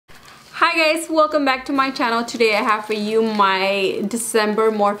Hi guys, welcome back to my channel. Today I have for you my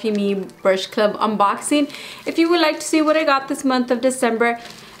December Morphe Me Brush Club unboxing. If you would like to see what I got this month of December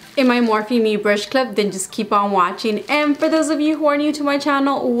in my Morphe Me Brush Club, then just keep on watching. And for those of you who are new to my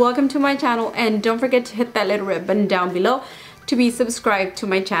channel, welcome to my channel, and don't forget to hit that little red button down below to be subscribed to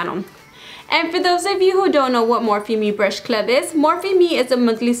my channel. And for those of you who don't know what Morphe Me Brush Club is, Morphe Me is a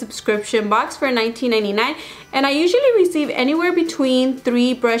monthly subscription box for $19.99, and I usually receive anywhere between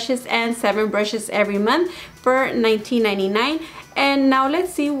 3 brushes and 7 brushes every month for $19.99. And now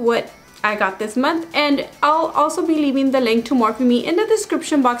let's see what I got this month, and I'll also be leaving the link to Morphe Me in the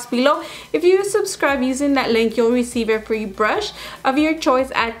description box below. If you subscribe using that link, you'll receive a free brush of your choice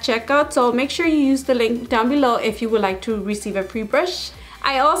at checkout, so make sure you use the link down below if you would like to receive a free brush.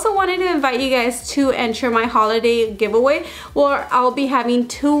 I also wanted to invite you guys to enter my holiday giveaway, where I'll be having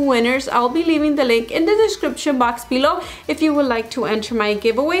 2 winners. I'll be leaving the link in the description box below if you would like to enter my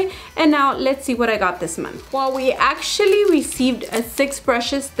giveaway. And now let's see what I got this month. Well, we actually received 6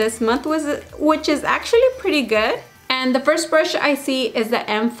 brushes this month, which is actually pretty good. And the first brush I see is the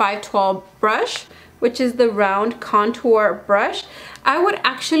M512 brush, which is the round contour brush. I would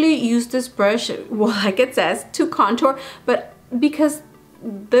actually use this brush, well, like it says, to contour, but because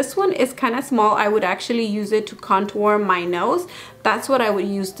this one is kind of small, I would actually use it to contour my nose. That's what I would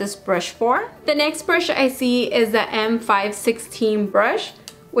use this brush for. The next brush I see is the M516 brush,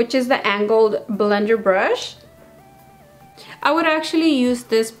 which is the angled blender brush. I would actually use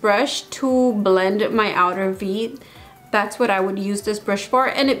this brush to blend my outer V. That's what I would use this brush for,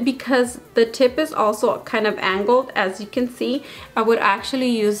 and because the tip is also kind of angled, as you can see, I would actually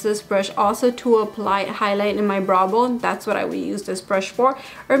use this brush also to apply highlight in my brow bone. That's what I would use this brush for,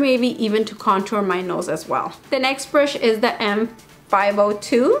 or maybe even to contour my nose as well. The next brush is the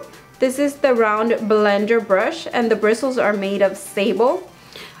M502. This is the round blender brush, and the bristles are made of sable.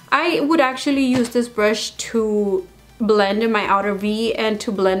 I would actually use this brush to blend in my outer V and to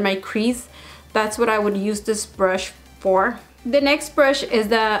blend my crease. That's what I would use this brush for. The next brush is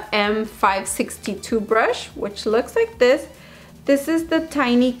the M562 brush, which looks like this. This is the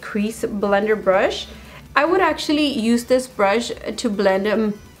tiny crease blender brush. I would actually use this brush to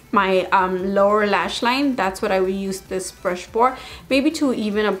blend my lower lash line. That's what I would use this brush for. Maybe to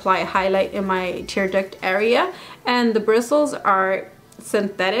even apply highlight in my tear duct area. And the bristles are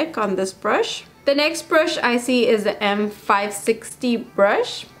synthetic on this brush. The next brush I see is the M560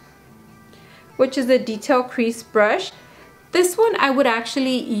 brush, which is a detail crease brush. This one I would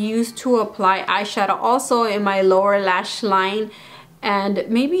actually use to apply eyeshadow also in my lower lash line, and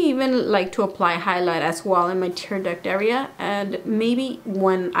maybe even like to apply highlight as well in my tear duct area. And maybe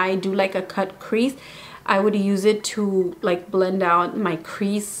when I do like a cut crease, I would use it to like blend out my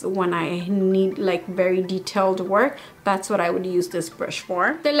crease when I need like very detailed work. That's what I would use this brush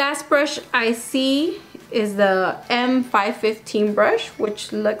for. The last brush I see is the M515 brush,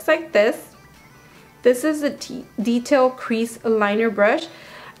 which looks like this. This is a detail crease liner brush.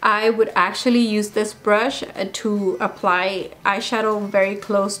 I would actually use this brush to apply eyeshadow very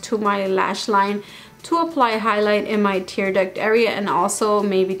close to my lash line, to apply highlight in my tear duct area, and also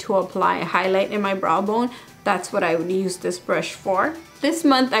maybe to apply highlight in my brow bone. That's what I would use this brush for. This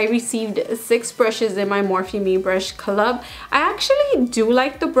month I received 6 brushes in my Morphe Me Brush Club. I actually do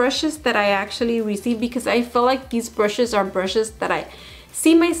like the brushes that I actually received, because I feel like these brushes are brushes that I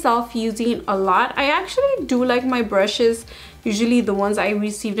see myself using a lot. I actually do like my brushes, usually the ones I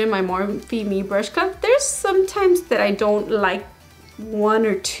received in my Morphe Me Brush Club. There's sometimes that I don't like 1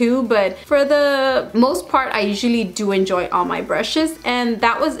 or 2, but for the most part I usually do enjoy all my brushes. And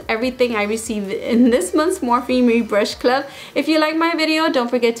that was everything I received in this month's Morphe Me Brush Club. If you like my video, don't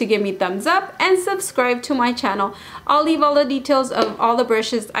forget to give me thumbs up and subscribe to my channel. I'll leave all the details of all the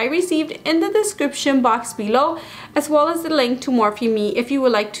brushes I received in the description box below, as well as the link to Morphe Me if you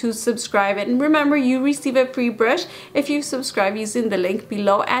would like to subscribe. And remember, you receive a free brush if you subscribe using the link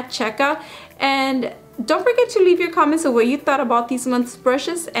below at checkout. And don't forget to leave your comments of what you thought about these month's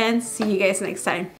brushes, and see you guys next time.